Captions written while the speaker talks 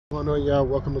going on, y'all?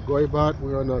 Welcome to Goybot.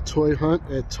 We're on a toy hunt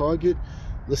at Target.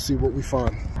 Let's see what we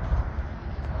find.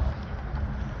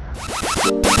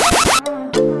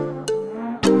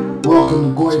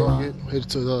 Welcome to Goybot. Headed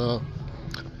to the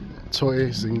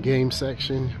toys and game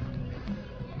section.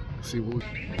 See what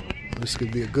this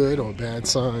could be a good or bad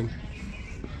sign.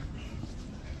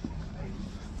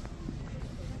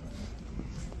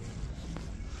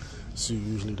 See,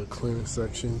 usually the clearance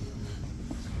section.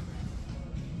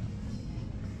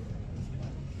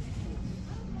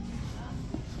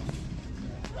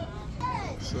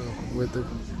 So with the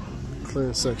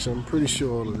clearance section, I'm pretty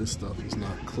sure all of this stuff is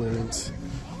not clearance.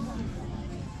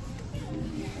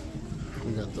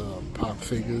 We got the pop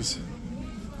figures.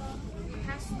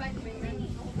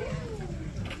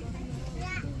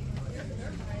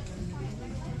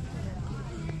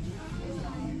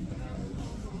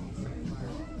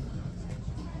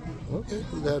 Okay,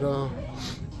 we got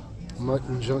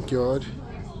Mutton Junkyard.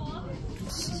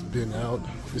 This has been out.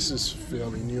 This is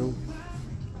fairly new.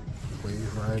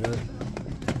 Wave Rider.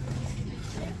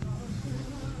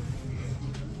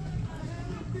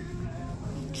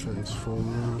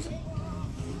 Transformers.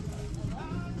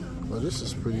 Well, this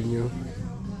is pretty new.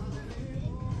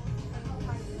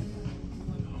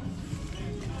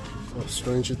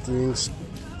 Stranger Things.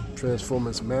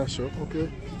 Transformers mashup.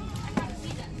 Okay.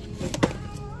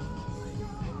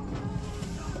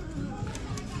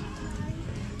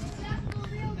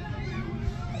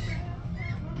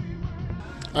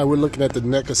 Alright, we're looking at the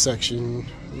NECA section.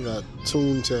 We got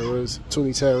Toony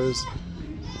Terrors,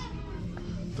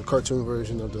 the cartoon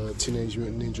version of the Teenage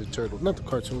Mutant Ninja Turtle. Not the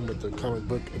cartoon, but the comic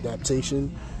book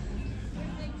adaptation.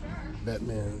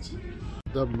 Batman's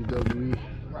WWE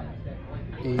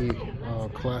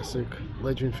classic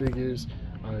Legend figures.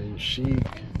 Iron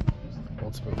Sheik,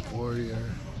 Ultimate Warrior,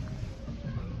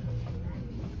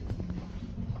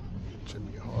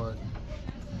 Jimmy Hart.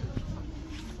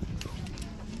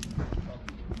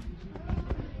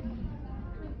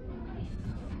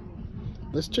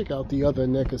 Let's check out the other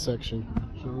NECA section,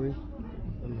 shall we?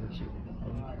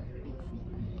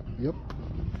 Yep.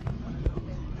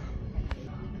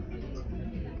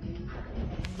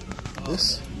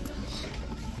 This.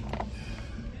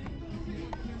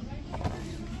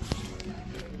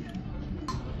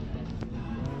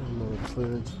 No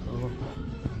clearance. Oh.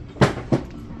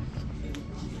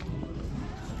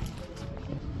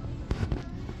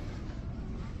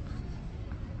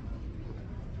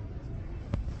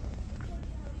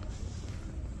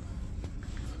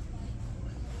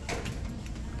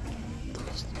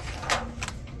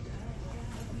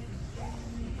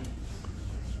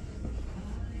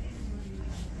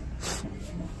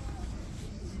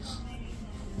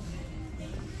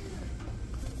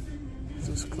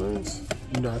 This clearance?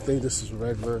 No, I think this is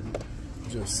regular.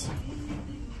 Just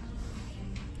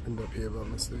end up here by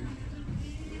mistake.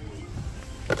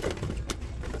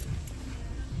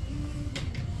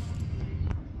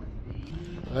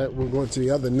 Alright, we're going to the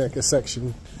other NECA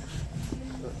section.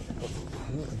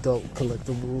 Adult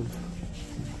collectible.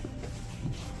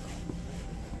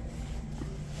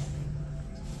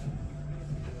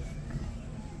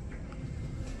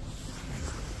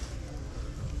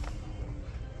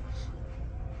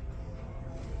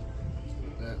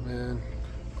 Batman,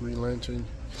 Green Lantern,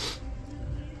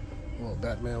 well,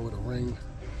 Batman with a ring.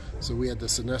 So we had the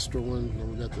Sinestro one,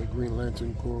 and we got the Green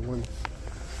Lantern Corps one.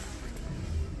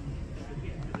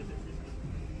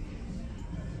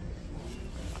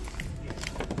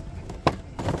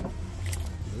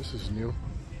 This is new.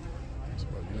 It's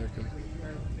about NECA.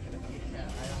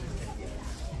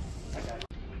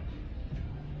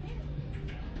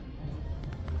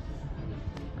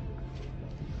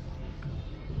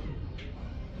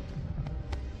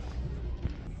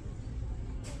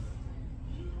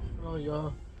 Oh,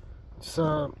 y'all, just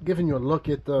giving you a look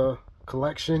at the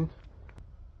collection,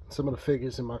 some of the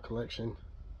figures in my collection.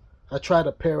 I try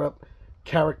to pair up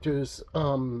characters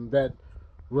that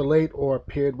relate or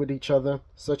paired with each other,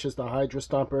 such as the Hydra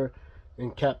Stomper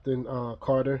and Captain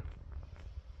Carter,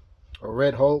 or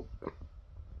Red Hulk.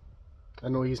 I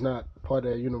know he's not part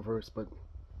of that universe, but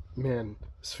man,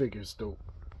 this figure's dope.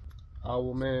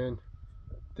 Owlman,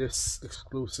 this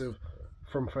exclusive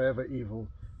from Forever Evil.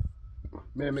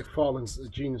 Man, McFarlane's a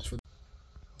genius for that.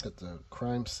 Got the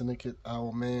Crime Syndicate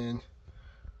Owlman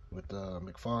with the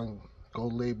McFarlane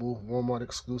gold label, Walmart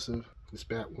exclusive. This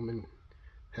Batwoman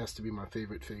has to be my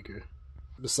favorite figure,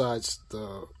 besides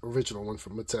the original one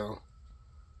from Mattel.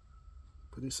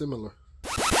 Pretty similar.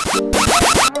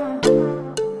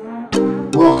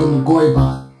 Welcome to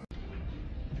Goybot.